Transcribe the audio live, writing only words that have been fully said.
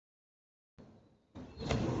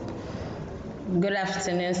Good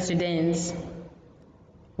afternoon, students.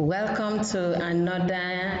 Welcome to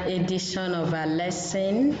another edition of our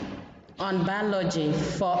lesson on biology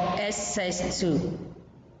for SS2.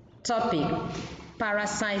 Topic: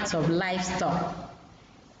 Parasites of livestock.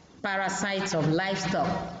 Parasites of livestock,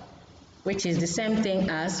 which is the same thing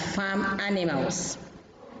as farm animals.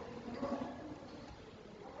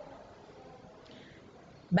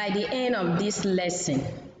 By the end of this lesson,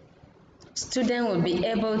 students will be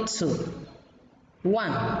able to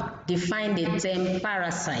 1. Define the term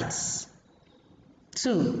parasites.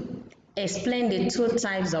 2. Explain the two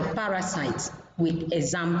types of parasites with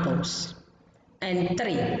examples. And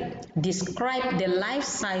 3. Describe the life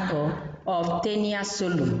cycle of Taenia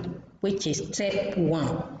solum, which is step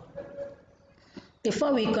 1.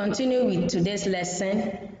 Before we continue with today's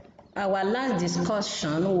lesson, our last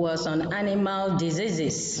discussion was on animal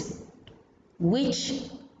diseases, which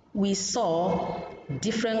we saw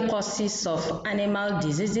different causes of animal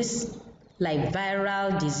diseases like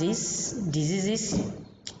viral diseases,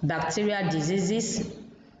 bacterial diseases,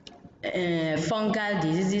 fungal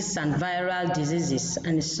diseases, and viral diseases,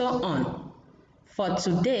 and so on. For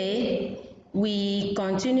today, we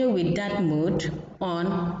continue with that mood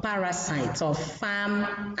on parasites of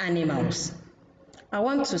farm animals. I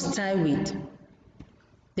want to start with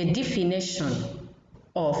the definition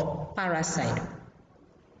of parasite.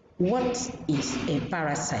 What is a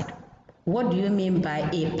parasite? What do you mean by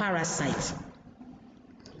a parasite?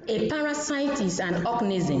 A parasite is an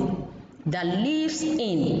organism that lives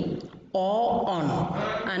in or on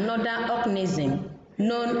another organism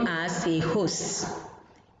known as a host.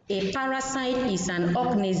 A parasite is an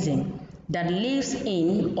organism that lives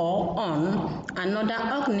in or on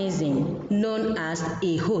another organism known as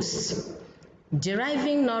a host,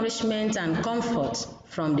 deriving nourishment and comfort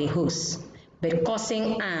from the host, but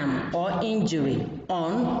causing harm or injury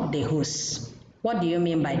on the host. What do you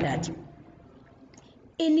mean by that?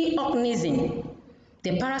 Any organism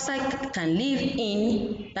the parasite can live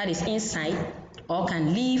in, that is inside, or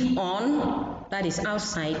can live on, that is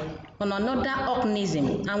outside, on another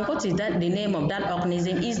organism. And what is that? The name of that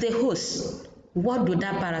organism is the host. What do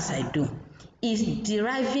that parasite do? It's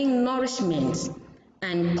deriving nourishment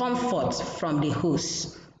and comfort from the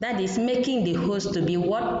host. That is making the host to be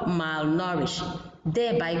what? Malnourished,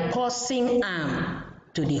 thereby causing harm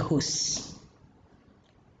to the host.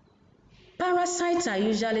 Parasites are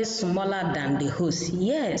usually smaller than the host,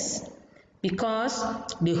 yes, because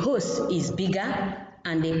the host is bigger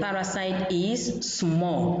and the parasite is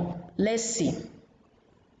small. Let's see.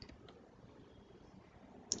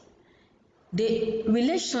 The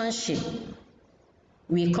relationship,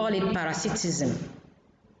 we call it parasitism.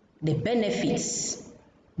 The benefits,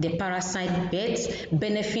 the parasite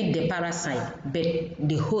benefit the parasite, but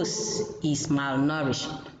the host is malnourished.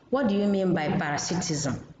 What do you mean by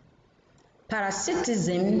parasitism?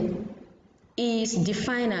 Parasitism is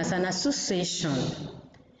defined as an association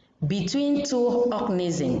between two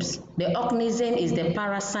organisms. The organism is the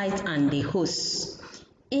parasite and the host,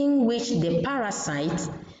 in which the parasite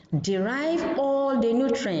derive all the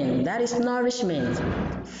nutrients, that is nourishment,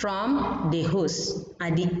 from the host.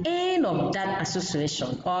 At the end of that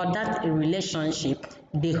association or that relationship,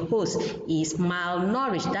 the host is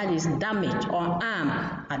malnourished, that is damaged or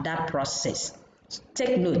harmed at that process.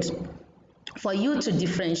 Take note, for you to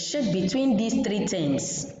differentiate between these three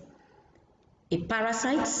terms: a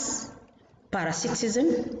parasite,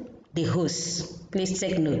 parasitism, the host. Please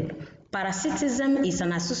take note. Parasitism is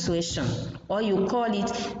an association, or you call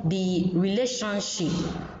it the relationship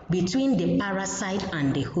between the parasite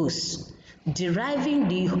and the host.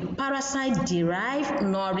 The parasite derive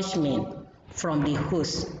nourishment from the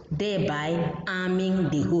host, thereby harming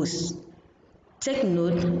the host. Take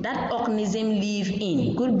note, that organism live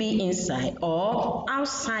in, could be inside or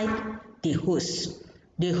outside the host.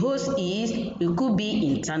 The host it could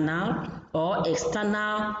be internal or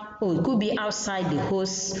external, or it could be outside the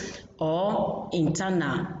host or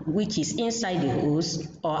internal, which is inside the host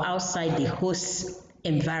or outside the host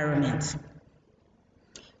environment.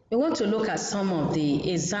 We want to look at some of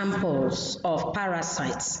the examples of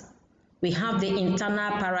parasites. We have the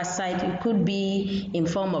internal parasite. It could be in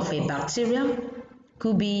form of a bacteria,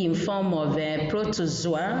 could be in form of a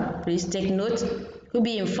protozoa, please take note, could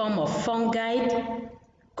be in form of fungi,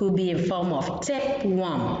 could be in form of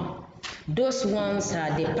tapeworm. Those ones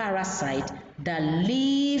are the parasite that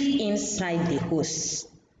live inside the host.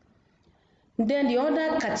 Then the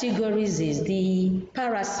other categories is the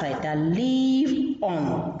parasite that live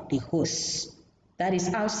on the host. That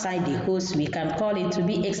is outside the host. We can call it to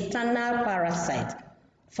be external parasite.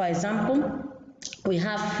 For example, we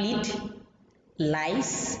have flea,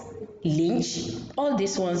 lice, lynch. All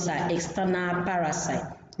these ones are external parasites.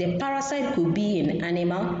 The parasite could be in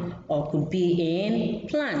animal or could be in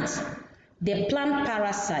plants. The plant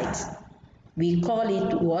parasite, we call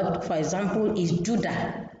it what? For example, is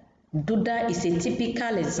Duda. Duda is a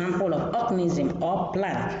typical example of organism or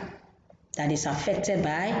plant that is affected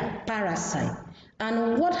by parasite.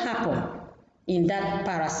 And what happened in that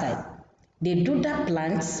parasite? The Duda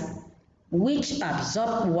plants, which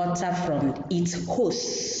absorb water from its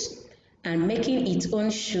host and making its own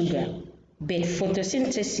sugar, but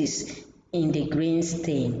photosynthesis in the green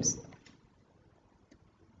stems.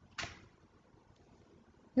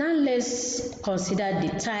 Now let's consider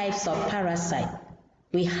the types of parasite.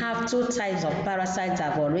 We have two types of parasites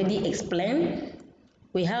I've already explained.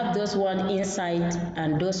 We have those one inside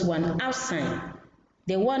and those one outside.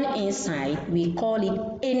 The one inside, we call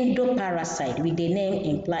it endoparasite, with the name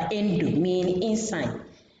imply endo, meaning inside.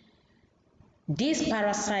 These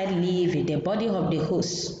parasites live in the body of the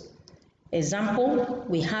host. Example,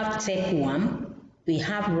 we have tapeworm, we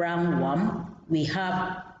have roundworm, we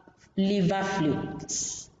have liver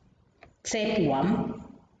flukes. Tapeworm,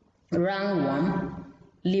 roundworm,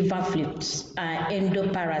 liver flukes are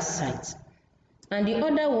endoparasites. And the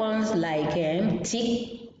other ones like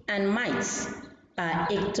tick and mites are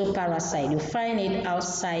ectoparasite. You find it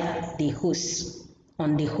outside the host,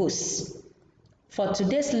 on the host. For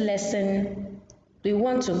today's lesson, we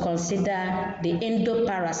want to consider the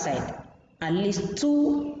endoparasite, at least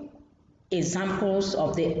two examples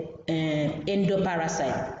of the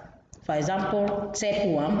endoparasite. For example,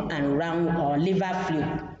 tapeworm and round or liver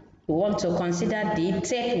fluke. We want to consider the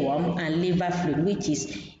tapeworm and liver fluke, which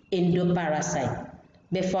is endoparasite.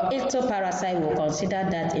 But for ectoparasite, we'll consider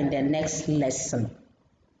that in the next lesson.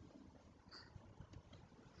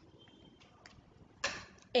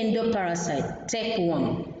 Endoparasite,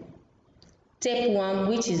 tapeworm. Tapeworm,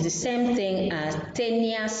 which is the same thing as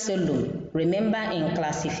Taenia solum. Remember in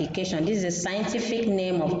classification, this is the scientific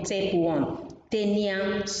name of tapeworm,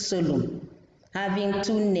 Taenia solum. Having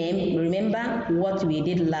two names, remember what we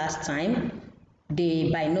did last time?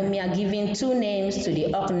 The binomial giving two names to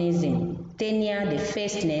the organism. Taenia, the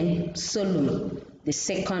first name, solum, the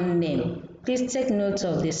second name. Please take note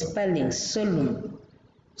of the spelling, solum,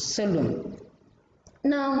 solum.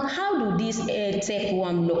 Now, how do this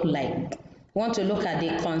tapeworm look like? We want to look at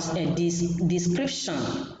the description.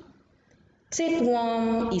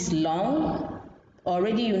 Tapeworm is long.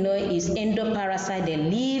 Already you know it's endoparasite. They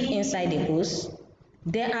live inside the host.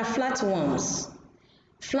 There are flatworms.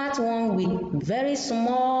 Flatworm with very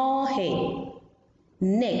small head,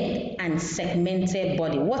 neck, and segmented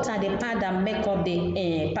body. What are the parts that make up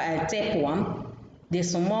the tapeworm? The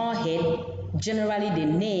small head, generally the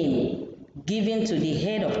name given to the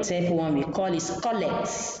head of tapeworm, we call it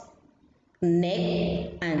scolex,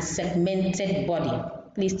 neck, and segmented body.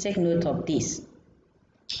 Please take note of this.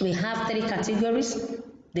 We have three categories.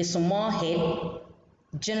 The small head,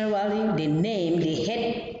 generally the name, the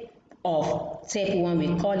head of tapeworm,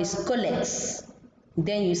 we call it scolex.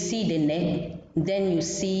 Then you see the neck, then you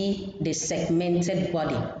see the segmented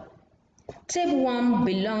body. Tapeworm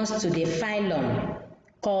belongs to the phylum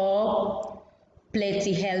called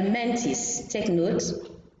Platyhelminthes. Take note,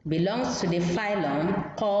 belongs to the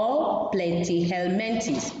phylum called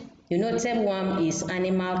Platyhelminthes. You know tapeworm is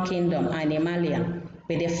animal kingdom, Animalia,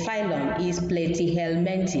 but the phylum is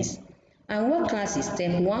Platyhelminthes. And what class is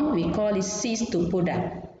tapeworm? We call it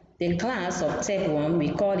Cystopoda. The class of tapeworm,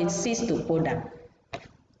 we call it Cystopoda.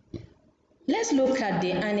 Let's look at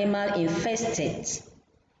the animal infested,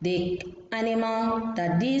 the animal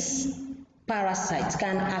that these parasites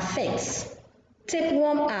can affect.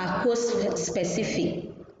 Tapeworm are host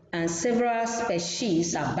specific and several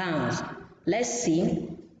species abound. Let's see.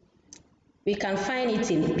 We can find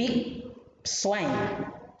it in pig, swine.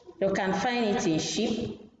 You can find it in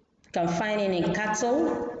sheep. You can find it in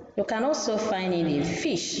cattle. You can also find it in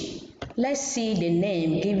fish. Let's see the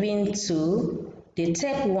name given to the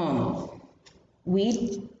tapeworm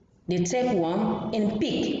with the tapeworm in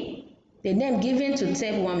pig. The name given to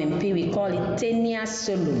tapeworm in pig, we call it Taenia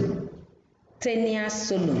solum. Taenia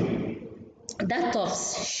solum. That of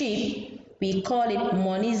sheep, we call it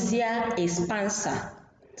Monisia expansa.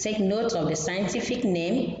 Take note of the scientific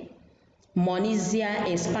name, Monisia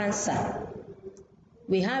expansa.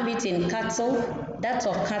 We have it in cattle. That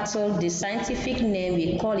of cattle, the scientific name,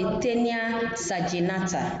 we call it Taenia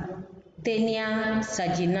saginata. Taenia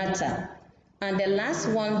saginata. And the last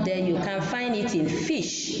one there, you can find it in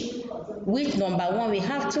fish. Which number one? We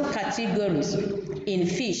have two categories in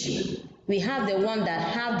fish. We have the one that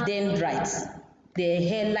have dendrites, the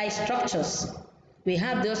hair-like structures. We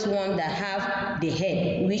have those ones that have the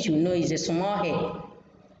head, which you know is a small head.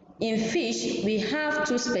 In fish, we have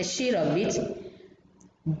two species of it,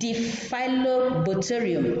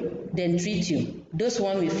 Diphyllobothrium dendritium, those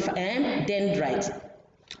one with dendrite.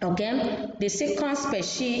 Okay, the second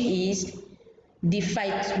species is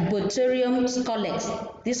Diphyllobothrium scolex.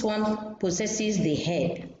 This one possesses the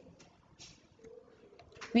head.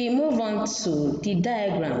 We move on to the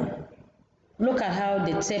diagram. Look at how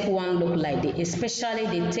the tapeworm look like, especially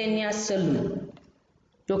the tenia solum.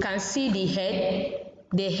 You can see the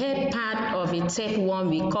head part of a tapeworm,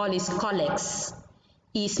 we call it scolex,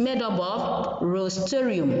 is made up of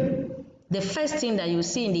rosterium. The first thing that you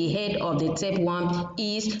see in the head of the tapeworm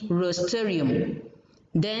is rosterium.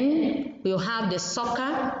 Then you have the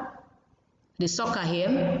sucker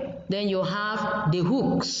here. Then you have the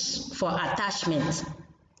hooks for attachment.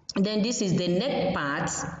 Then this is the neck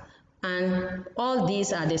part, and all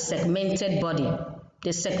these are the segmented body.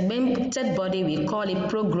 The segmented body, we call it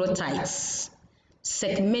proglottides.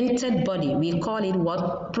 Segmented body, we call it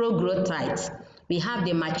what? Proglottides. We have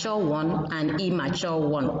the mature one and immature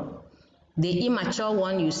one. The immature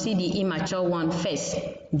one, you see the immature one first,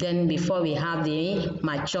 then before we have the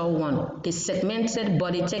mature one. The segmented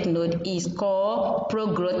body, take note, is called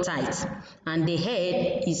proglottides, and the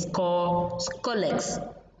head is called scolex,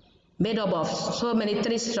 made up of so many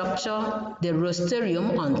three structures: the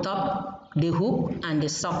rosterium on top, the hook and the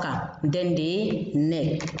sucker, then the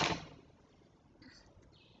neck.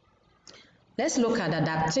 Let's look at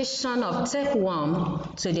adaptation of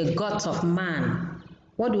tapeworm to the gut of man.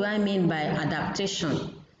 What do I mean by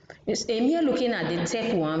adaptation? Here looking at the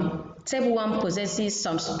tapeworm possesses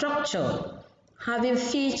some structure, having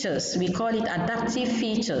features, we call it adaptive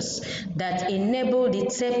features, that enable the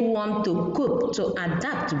tapeworm to cope, to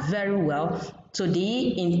adapt very well to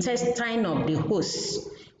the intestine of the host,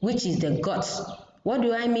 which is the gut. What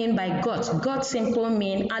do I mean by gut? Gut simply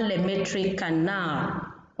means alimentary canal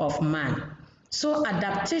of man. So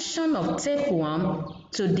adaptation of tapeworm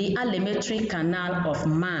to the alimentary canal of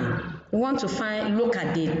man. We want to look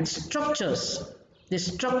at the structures. The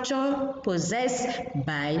structure possessed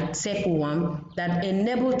by tapeworm that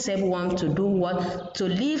enable tapeworm to do what? To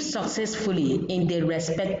live successfully in the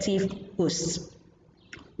respective hosts.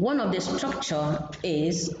 One of the structure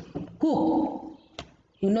is hook.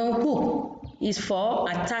 You know, hook is for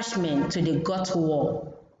attachment to the gut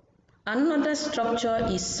wall. Another structure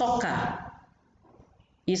is sucker.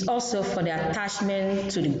 Is also for the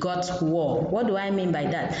attachment to the gut wall. What do I mean by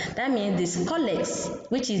that? That means the scolex,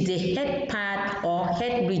 which is the head part or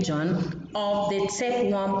head region of the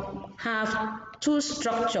tapeworm, have two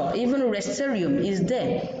structures. Even rosterium is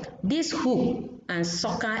there. This hook and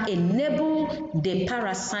sucker enable the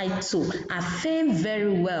parasite to affirm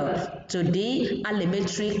very well to the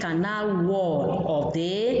alimentary canal wall of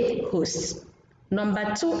the host.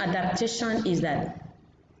 Number two adaptation is that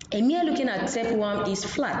a mere looking at tapeworm is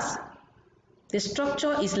flat. The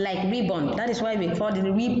structure is like ribbon. That is why we call it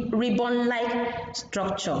ribbon-like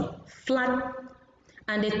structure, flat,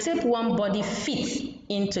 and the tapeworm body fits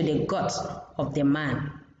into the gut of the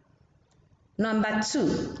man. Number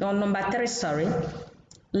three,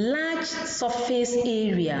 large surface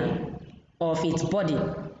area of its body.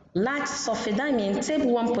 Large surface, that means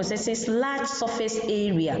tapeworm possesses large surface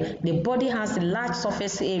area. The body has a large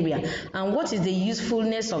surface area. And what is the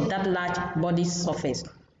usefulness of that large body surface?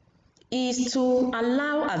 Is to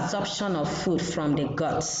allow absorption of food from the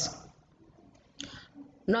guts.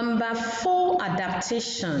 Number four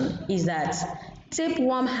adaptation is that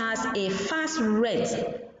tapeworm has a fast rate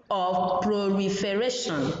of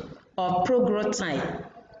proliferation of proglottides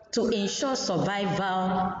to ensure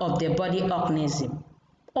survival of the body organism,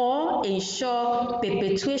 or ensure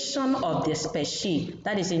perpetuation of the species,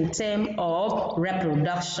 that is in terms of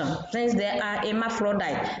reproduction. Since they are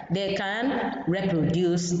hermaphrodites, they can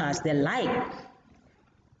reproduce as they like.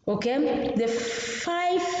 Okay, the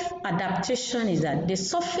five adaptation is that the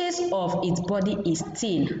surface of its body is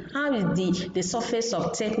thin. How is the surface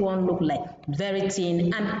of tapeworm look like? Very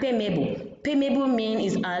thin and permeable. Permeable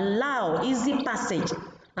means is allow easy passage,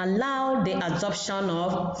 allow the absorption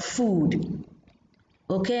of food.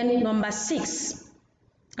 Okay, number six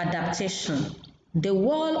adaptation. The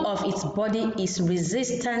wall of its body is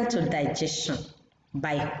resistant to digestion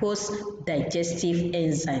by host digestive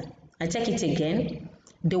enzyme. I take it again.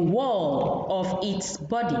 The wall of its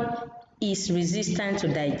body is resistant to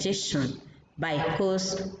digestion by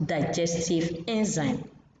host digestive enzyme.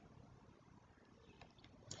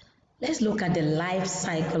 Let's look at the life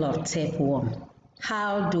cycle of tapeworm.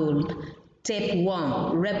 How do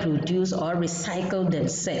tapeworm reproduce or recycle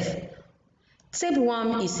themselves?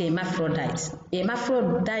 Tapeworm is a hermaphrodite.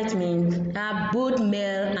 Hermaphrodite means have both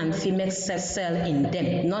male and female sex cell in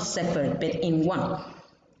them, not separate, but in one.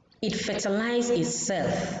 It fertilizes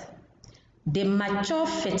itself. The mature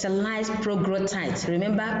fertilized progrotites,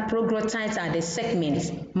 remember progrotites are the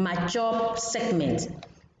segments, mature segments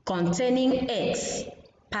containing eggs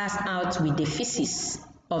pass out with the feces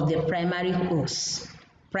of the primary host.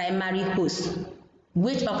 Primary host.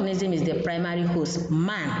 Which organism is the primary host?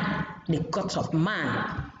 Man, the gut of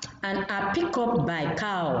man, and are picked up by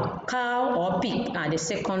cow. Cow or pig are the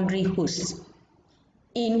secondary hosts,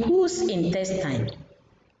 in whose intestine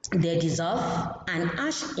they dissolve and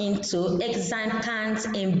hatch into exanthan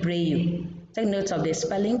embryo. Take note of the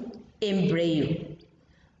spelling, embryo.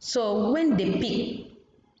 So when the pig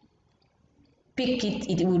pick it,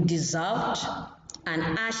 it will dissolve and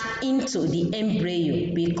hatch into the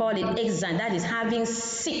embryo. We call it exant, that is having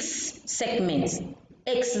 6 segments.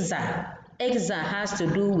 Exa. Exa has to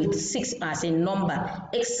do with 6 as a number.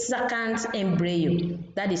 Exant embryo,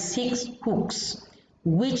 that is 6 hooks,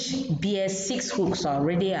 which bears 6 hooks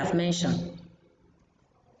already I've mentioned.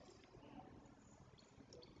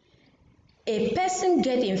 A person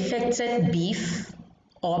get infected beef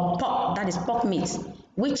or pork, that is pork meat,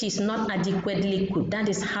 which is not adequately cooked. That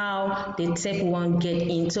is how the tapeworm get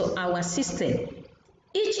into our system.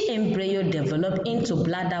 Each embryo develop into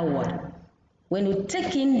bladder wall. When you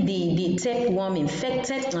take in the tapeworm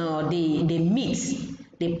infected or the meat,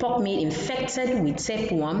 the pork meat infected with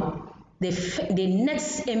tapeworm, the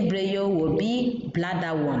next embryo will be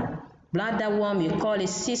bladder worm. Bladder worm, you call it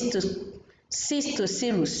cystocerus.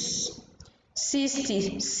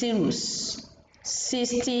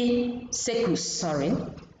 Cysticecus, sorry.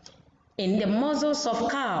 In the muzzles of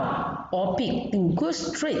cow or pig, it will go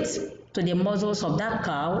straight to the muzzles of that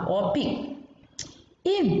cow or pig.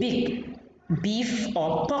 If beef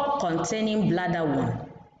or pork containing bladder worm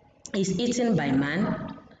is eaten by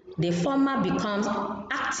man, the former becomes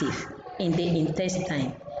active in the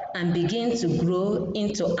intestine and begins to grow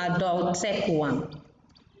into adult tapeworm.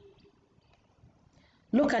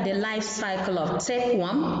 Look at the life cycle of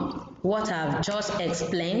tapeworm, what I've just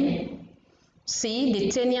explained. See the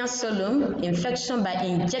Taenia solum, infection by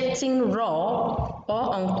injecting raw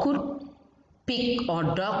or uncooked pig or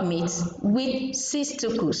dog meat with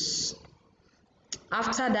cystocus.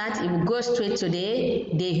 After that, it will go straight to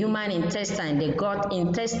the human intestine, the gut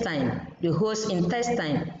intestine, the host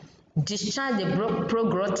intestine. Discharge the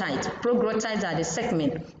progrotites. Progrotites are the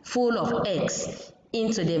segment full of eggs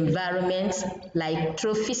into the environment like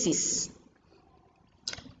trophesis.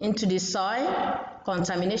 Into the soil,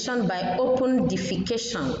 contamination by open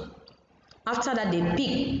defecation. After that, the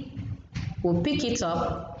pig will pick it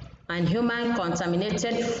up and human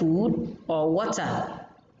contaminated food or water,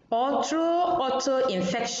 or through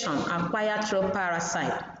auto-infection acquired through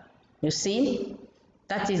parasite. You see,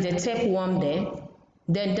 that is the tapeworm there.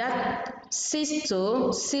 Then that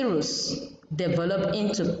cystocerus develop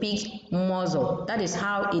into pig muzzle. That is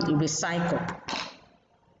how it recycles.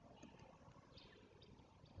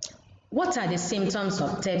 What are the symptoms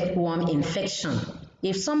of tapeworm infection?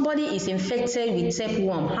 If somebody is infected with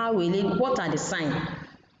tapeworm, what are the signs?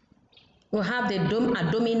 You have the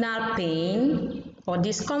abdominal pain or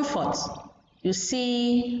discomfort. You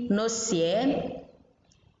see nausea,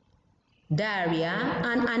 diarrhea,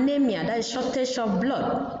 and anemia, that is shortage of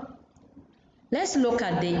blood. Let's look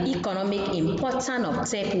at the economic importance of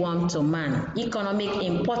tapeworm to man. Economic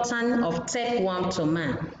importance of tapeworm to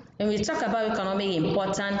man. When we talk about economic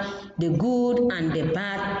importance, the good and the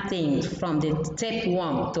bad things from the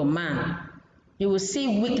tapeworm to man, you will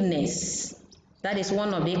see weakness. That is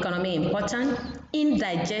one of the economic importance.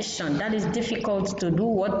 Indigestion, that is difficult to do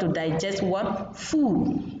what? To digest what?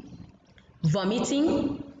 Food.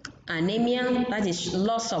 Vomiting, anemia, that is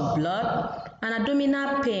loss of blood, and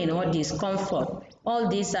abdominal pain or discomfort. All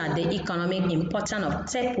these are the economic importance of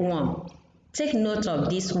tapeworm. Take note of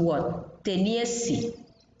this word, Taeniaceae.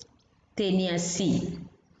 Taeniaceae.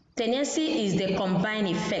 Taeniaceae is the combined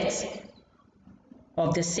effect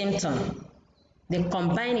of the symptom. The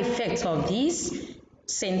combined effect of this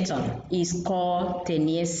symptom is called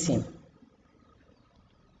Taeniaceae.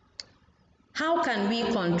 How can we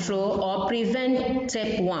control or prevent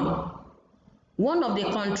tapeworm? One of the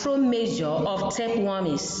control measures of tapeworm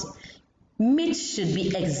is meat should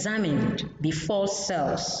be examined before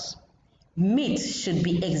sales. Meat should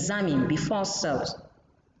be examined before sales.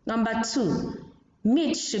 Number 2,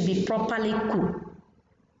 meat should be properly cooked.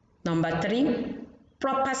 Number 3,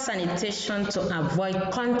 proper sanitation to avoid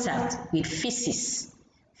contact with feces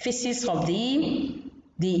of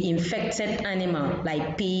the infected animal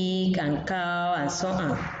like pig and cow and so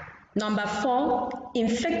on. Number 4,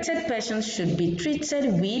 infected persons should be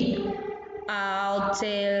treated with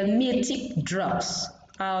alternative drugs.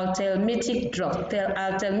 Alternative drugs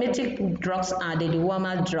are the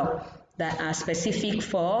dewormer drugs that are specific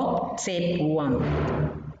for tapeworm.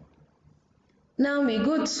 Now we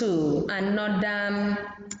go to another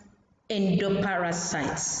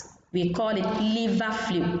endoparasite. We call it liver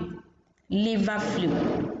fluke. Liver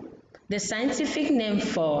fluke. The scientific name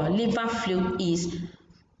for liver fluke is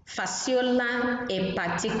Fasciola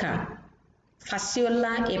hepatica.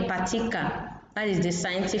 Fasciola hepatica, that is the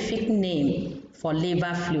scientific name for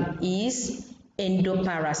liver fluke, is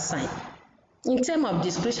endoparasite. In terms of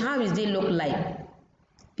description, how does it look like?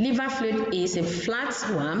 Liver fluke is a flat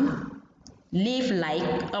worm,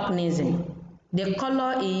 leaf-like organism. The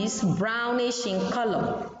color is brownish in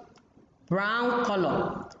color, brown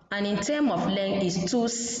color, and in terms of length is 2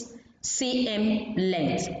 cm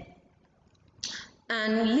length.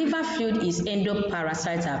 And liver fluke is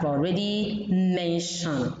endoparasite I've already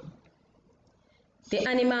mentioned. The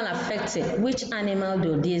animal affected, which animal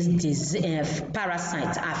do these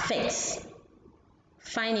parasites affect?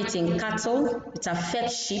 Find it in cattle, it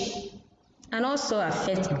affects sheep, and also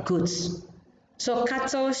affects goats. So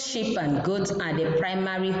cattle, sheep, and goats are the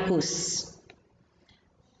primary hosts.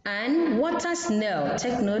 And water snail,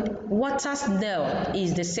 take note, water snail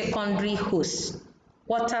is the secondary host.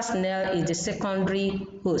 Water snail is the secondary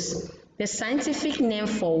host. The scientific name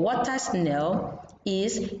for water snail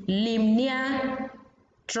is Limnia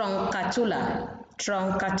truncatula.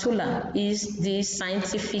 Truncatula is the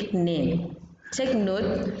scientific name. Take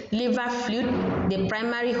note, liver fluke, the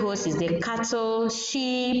primary host is the cattle,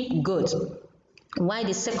 sheep, goat, while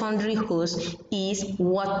the secondary host is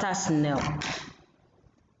water snail.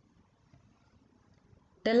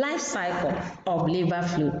 The life cycle of liver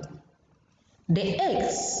fluke. The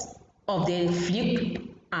eggs of the fluke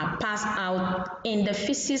are passed out in the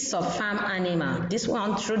feces of farm animals. This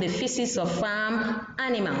one through the feces of farm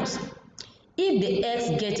animals. If the eggs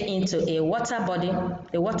get into a water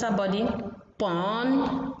body,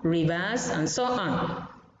 pond, rivers, and so on,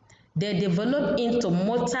 they develop into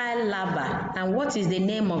motile larvae. And what is the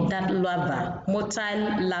name of that larva?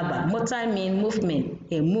 Motile larva. Motile means movement,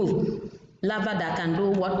 a move. Larva that can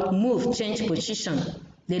do what? Move, change position.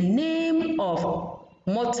 The name of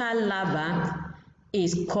motile larva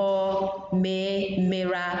is called Miracidia.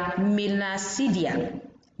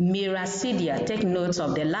 Miracidia, take note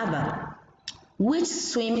of the larva, which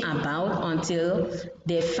swim about until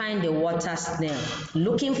they find the water snail.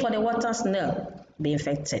 Looking for the water snail, be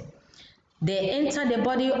infected. They enter the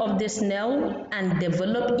body of the snail and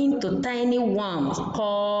develop into tiny worms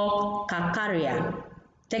called Cacaria.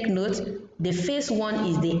 Take note, the first one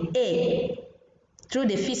is the egg. Through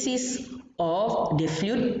the feces of the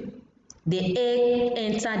fluke, the egg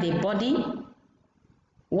enter the body,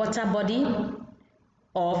 water body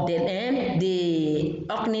of the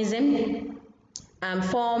organism and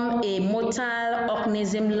form a motile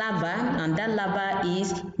organism larva, and that larva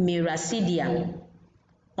is Miracidia,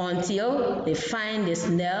 until they find the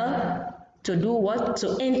snail to do what?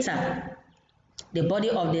 To enter the body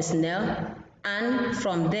of the snail, and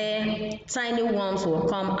from there tiny worms will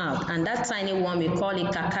come out, and that tiny worm we call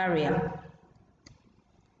it Cacaria.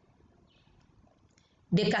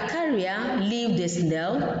 The Cacaria leave the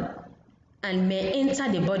snail and may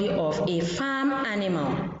enter the body of a farm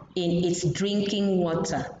animal in its drinking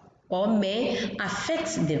water, or may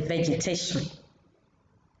affect the vegetation.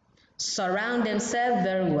 Surround themselves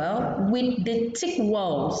very well with the thick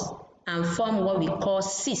walls and form what we call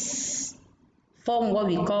cysts. Form what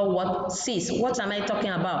we call what? Cysts. What am I talking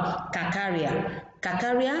about? Cacaria.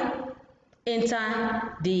 Cacaria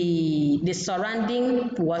enter the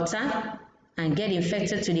surrounding water and get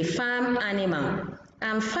infected to the farm animal,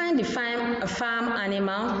 and find the farm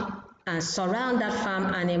animal and surround that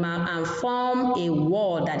farm animal and form a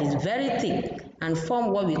wall that is very thick and form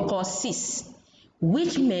what we call cysts,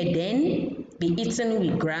 which may then be eaten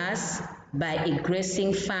with grass by a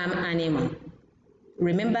grazing farm animal.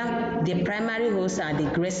 Remember, the primary hosts are the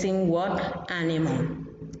grazing what? Animal.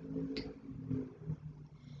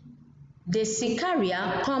 The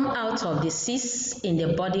Sicaria come out of the cysts in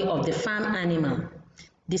the body of the farm animal.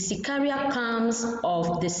 The Sicaria comes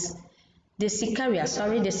of the Sicaria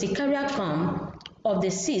come of the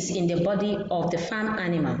cysts in the body of the farm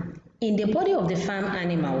animal. In the body of the farm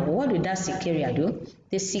animal, what do that Sicaria do?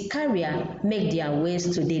 The Sicaria make their ways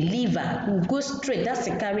to the liver, go straight, that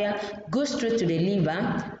Sicaria goes straight to the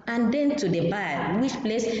liver and then to the bile, which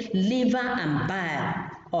place? Liver and bile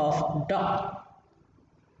of duck.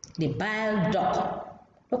 The bile duct.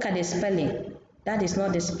 Look at the spelling. That is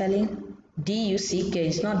not the spelling. D-U-C-K,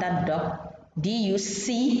 it's not that duct,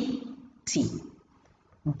 D-U-C-T,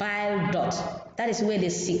 bile duct. That is where the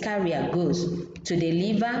cicaria goes to the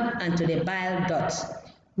liver and to the bile duct,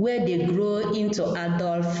 where they grow into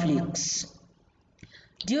adult flukes.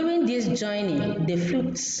 During this journey, the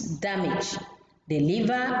flukes damage the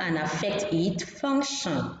liver and affect its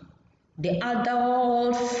function. The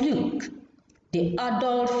adult flukes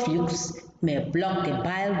may block the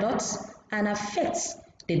bile ducts and affect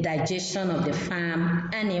the digestion of the farm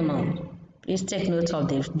animal. Please take note of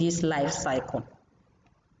this life cycle.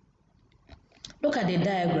 Look at the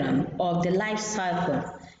diagram of the life cycle.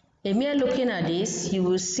 A mere looking at this, you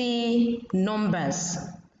will see numbers.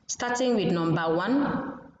 Starting with number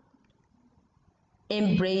 1,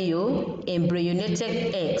 embryo,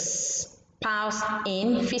 embryonated eggs, passed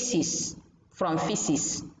in feces, from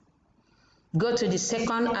feces. Go to the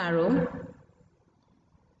second arrow,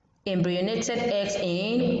 embryonated eggs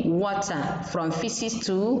in water, from feces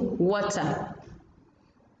to water.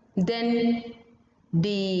 Then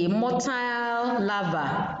the motile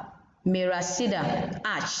larva, Meracida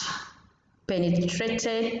arch,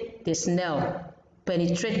 penetrate the snail.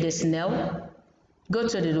 Go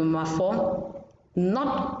to the number 4.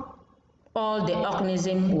 Not all the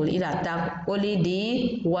organisms will attack, only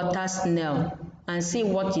the water snail, and see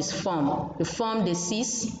what is formed. You form the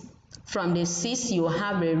cyst. From the cyst you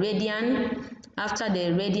have a radian. After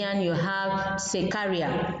the radian you have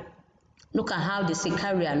cicaria. Look at how the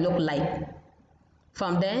cicaria look like.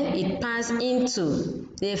 From there it passes into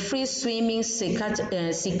the free swimming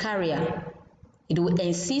cicaria. It will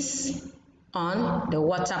insist on the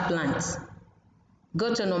water plant.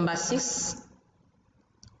 Go to number 6.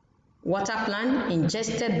 Water plant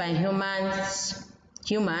ingested by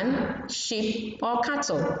human, sheep or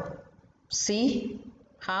cattle. See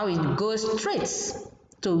how it goes straight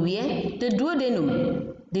to where? The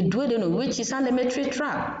duodenum. The duodenum, which is an alimentary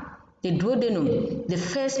tract. The duodenum, the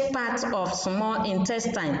first part of small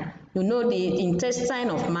intestine. You know the intestine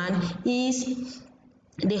of man is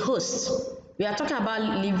the host. We are talking about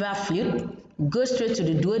liver fluid. Go straight to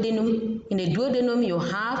the duodenum. In the duodenum, you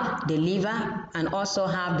have the liver and also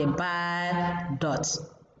have the bile duct.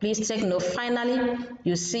 Please take note. Finally,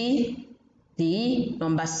 you see the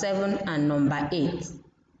number 7 and number 8.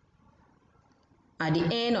 At the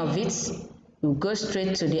end of it, you go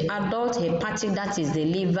straight to the adult hepatic, that is the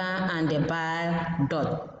liver and the bile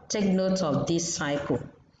duct. Take note of this cycle.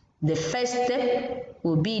 The first step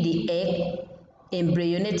will be the egg,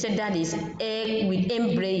 embryonated, that is egg with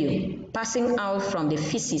embryo passing out from the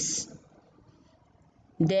feces.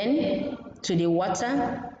 Then to the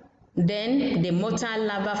water, then the motile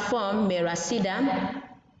larva form Meracida,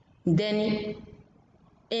 then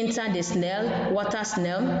enter the snail, water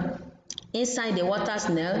snail. Inside the water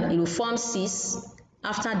snail, it will form cyst.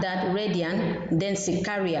 After that, radian, then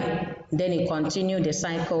cicaria. Then you continue the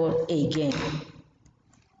cycle again.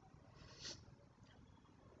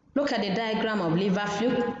 Look at the diagram of liver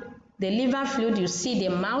fluid. The liver fluid, you see the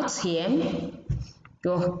mouth here.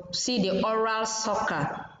 You see the oral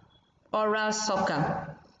sucker. You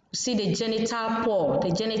see the genital pore,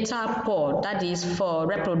 that is for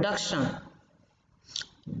reproduction.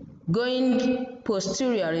 Going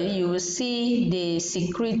posteriorly, you will see the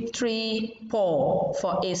secretory pore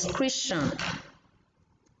for excretion.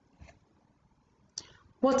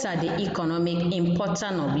 What are the economic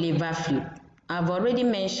importance of liver fluid? I've already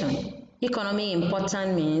mentioned economic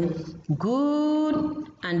importance means good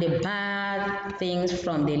and the bad things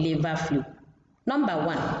from the liver fluid. Number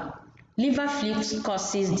 1, liver fluid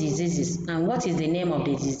causes diseases. And what is the name of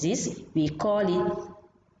the disease? We call it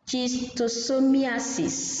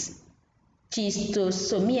schistosomiasis,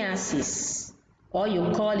 or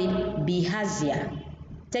you call it bilharzia.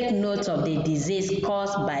 Take note of the disease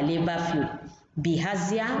caused by liver fluid,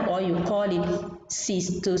 bilharzia, or you call it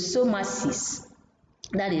schistosomiasis,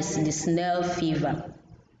 that is the snail fever.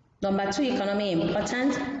 Number 2 economic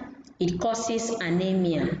importance, it causes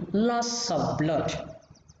anemia, loss of blood.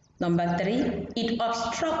 Number 3, it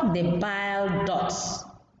obstructs the bile ducts.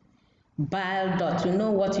 Bile duct, you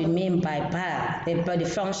know what we mean by bile. The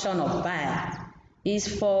function of bile is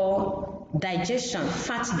for digestion,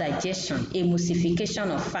 fat digestion,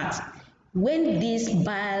 emulsification of fat. When this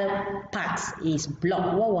bile part is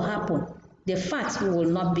blocked, what will happen? The fat will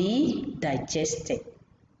not be digested.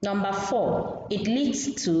 Number 4, it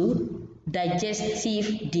leads to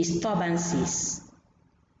digestive disturbances.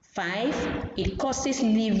 5, it causes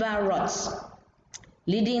liver rot,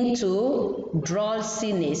 leading to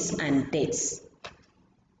drowsiness and death.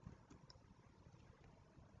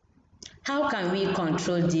 How can we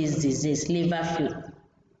control this disease, liver fluid?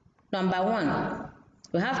 Number 1,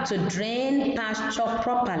 We have to drain pasture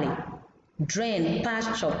properly. Drain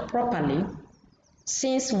pasture properly,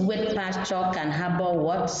 since wet pasture can harbor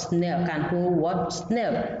what? Snail, can hold what?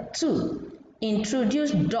 Snail. 2.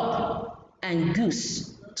 Introduce duck and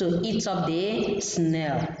goose to eat up the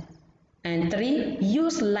snail. And 3.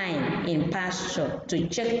 Use lime in pasture to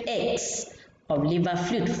check eggs of liver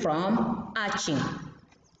fluid from hatching.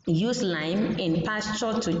 Use lime in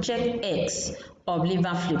pasture to check eggs of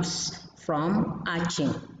liver fluids from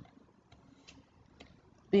hatching.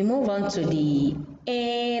 We move on to the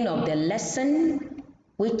end of the lesson,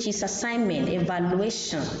 which is assignment,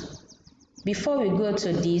 evaluation. Before we go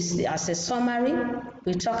to this, as a summary,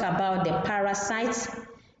 we talk about the parasites.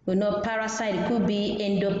 We know parasite could be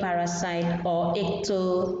endoparasite or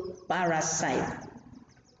ectoparasite.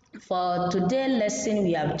 For today's lesson,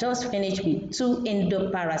 we have just finished with 2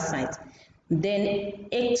 endoparasites. Then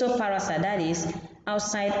ectoparasite, that is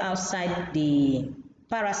outside the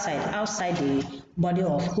parasite, outside the body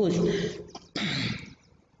of host.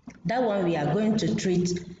 That one we are going to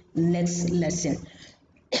treat next lesson.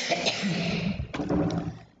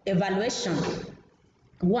 Evaluation.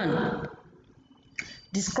 1.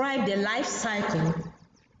 Describe the life cycle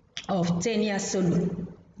of Taenia solum.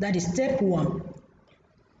 That is step 1.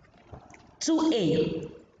 2A.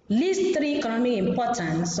 List 3 economic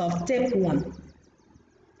importance of step 1.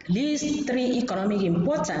 List 3 economic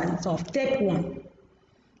importance of step 1.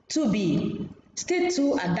 2B. State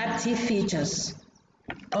 2 adaptive features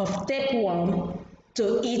of step 1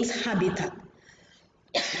 to its habitat.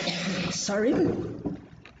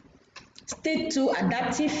 State 2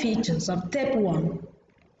 adaptive features of step 1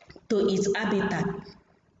 to its habitat.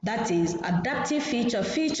 That is, adaptive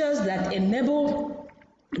features that enable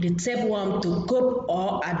the tapeworm to cope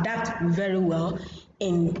or adapt very well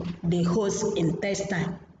in the host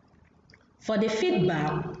intestine. For the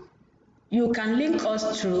feedback, you can link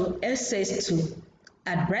us through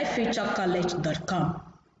ss2@brightfuturecollege.com,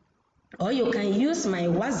 or you can use my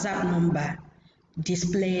WhatsApp number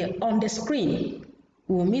displayed on the screen.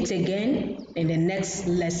 We'll meet again in the next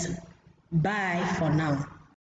lesson. Bye for now.